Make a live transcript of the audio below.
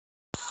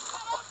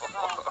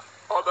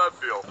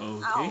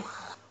Okay.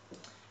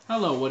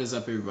 Hello, what is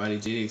up everybody?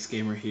 JDX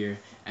Gamer here,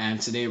 and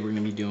today we're going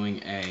to be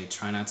doing a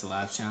try not to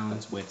laugh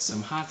challenge with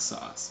some hot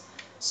sauce.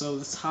 So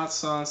this hot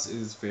sauce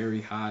is very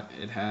hot.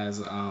 It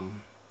has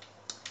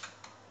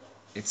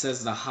it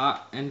says the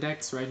hot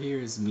index right here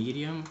is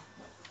medium.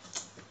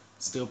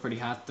 Still pretty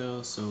hot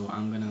though, so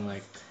I'm going to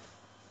like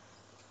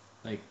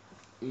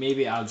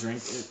maybe I'll drink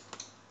it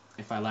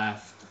if I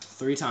laugh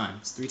 3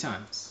 times. 3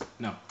 times.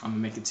 No, I'm going to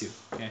make it 2,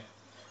 okay?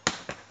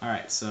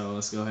 Alright, so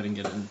let's go ahead and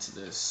get into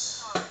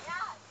this.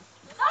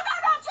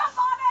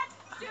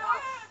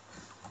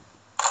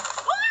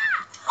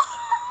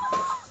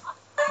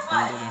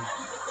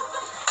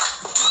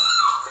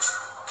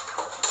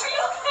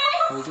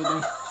 Hold it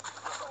in.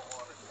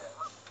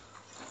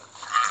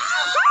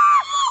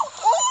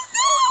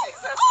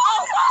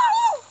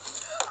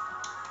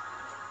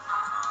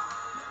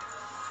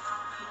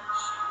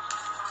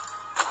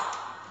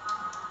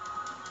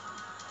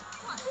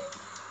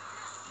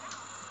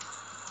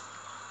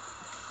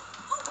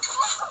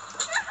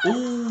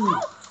 Ooh!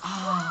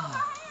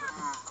 Ah!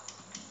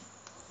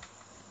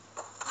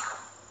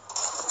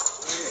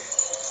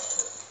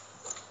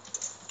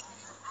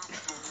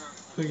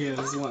 Okay,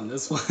 this one.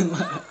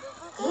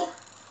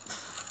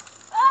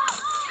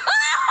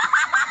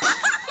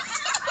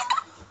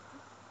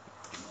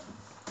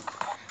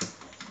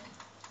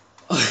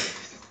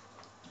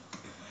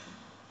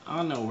 I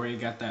don't know where you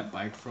got that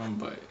bike from,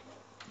 but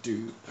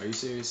dude, are you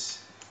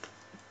serious?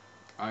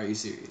 Are you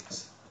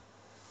serious?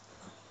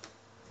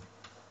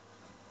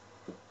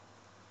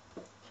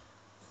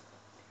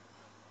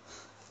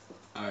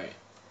 Alright.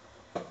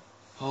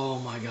 Oh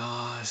my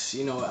gosh.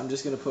 You know what? I'm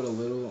just gonna put a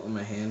little on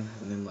my hand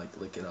and then like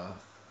lick it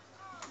off.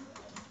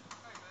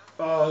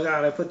 Oh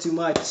god, I put too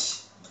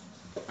much.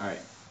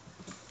 Alright.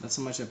 That's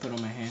how much I put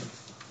on my hand.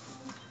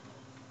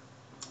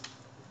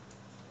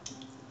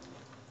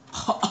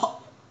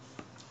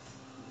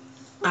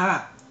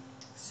 Ah!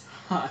 It's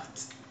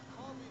hot.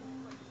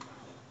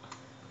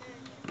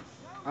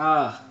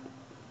 Ah!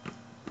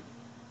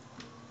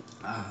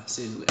 Ah,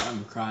 seriously,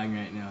 I'm crying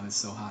right now. It's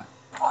so hot.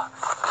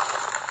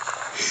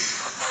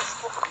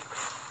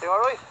 You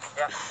alright?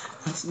 Yeah.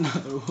 That's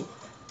another one.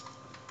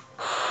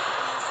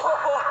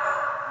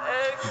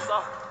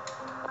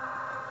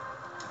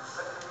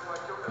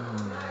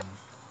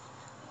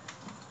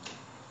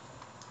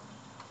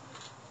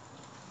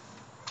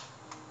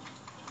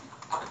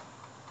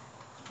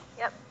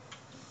 Yep.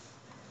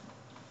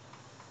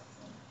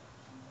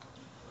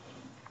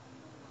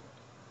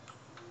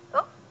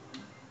 Oh.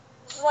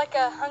 This is like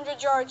a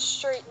 100-yard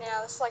street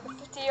now. This is like a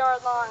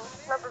 50-yard long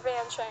rubber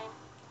band chain.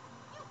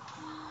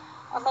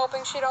 I'm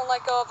hoping she don't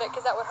let go of it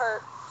because that would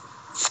hurt.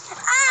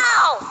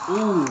 Ow!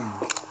 Ooh.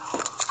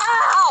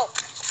 Ow!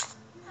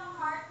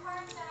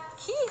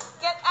 Keith,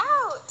 get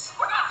out!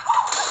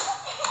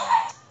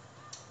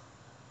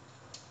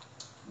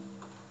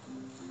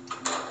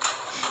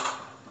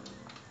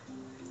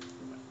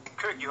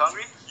 Kirk, you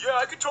hungry? Yeah,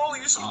 I could totally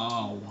use some.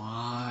 Oh,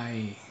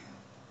 why?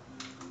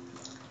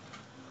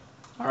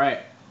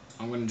 Alright,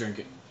 I'm gonna drink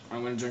it.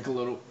 I'm gonna drink a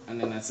little,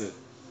 and then that's it.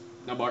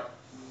 No bark.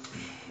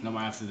 No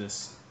more after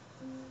this.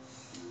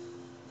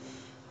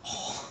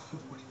 Oh.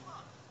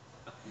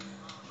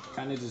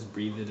 Kinda just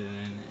breathed it in,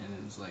 and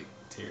it was like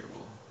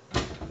terrible.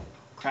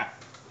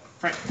 Crap.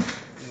 Frank,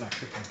 I'm not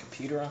clicking my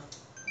computer on.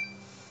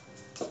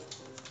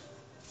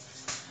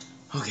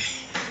 Okay.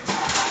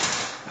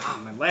 Ah,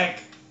 my leg.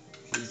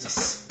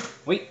 Jesus.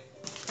 Wait.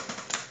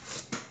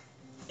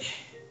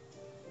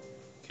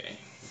 Okay.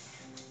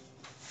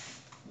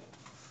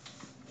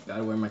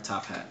 Gotta wear my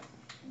top hat.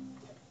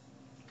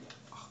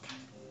 Okay.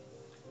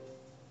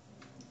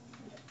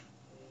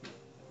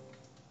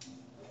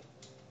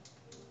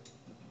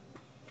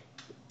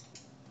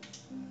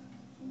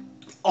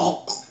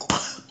 Oh.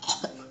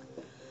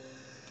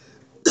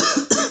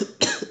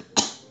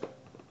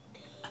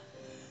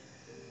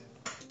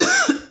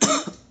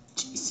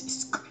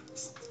 Jesus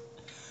Christ.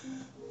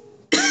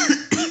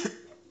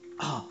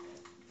 Oh.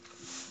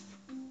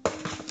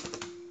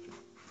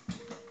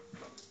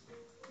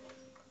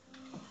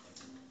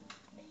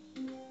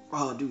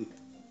 Oh, dude.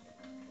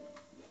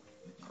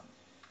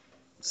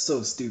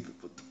 So stupid.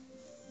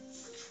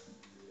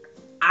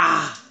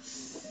 Ah!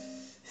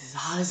 As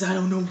hot as I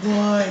don't know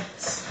what.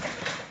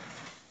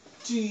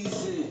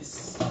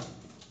 Jesus.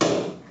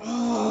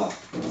 Oh.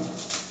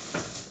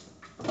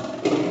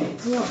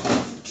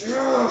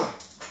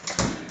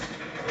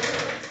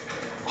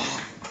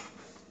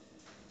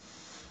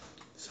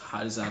 As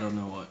hot as I don't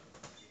know what.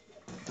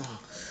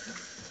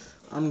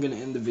 I'm gonna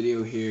end the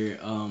video here.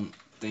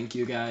 Thank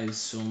you guys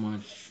so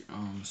much.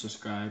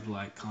 Subscribe,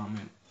 like,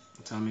 comment.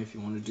 Tell me if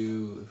you want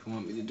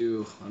me to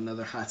do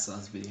another hot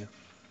sauce video,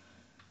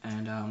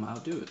 and I'll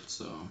do it.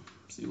 So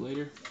see you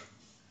later,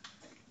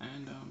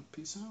 and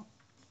peace out.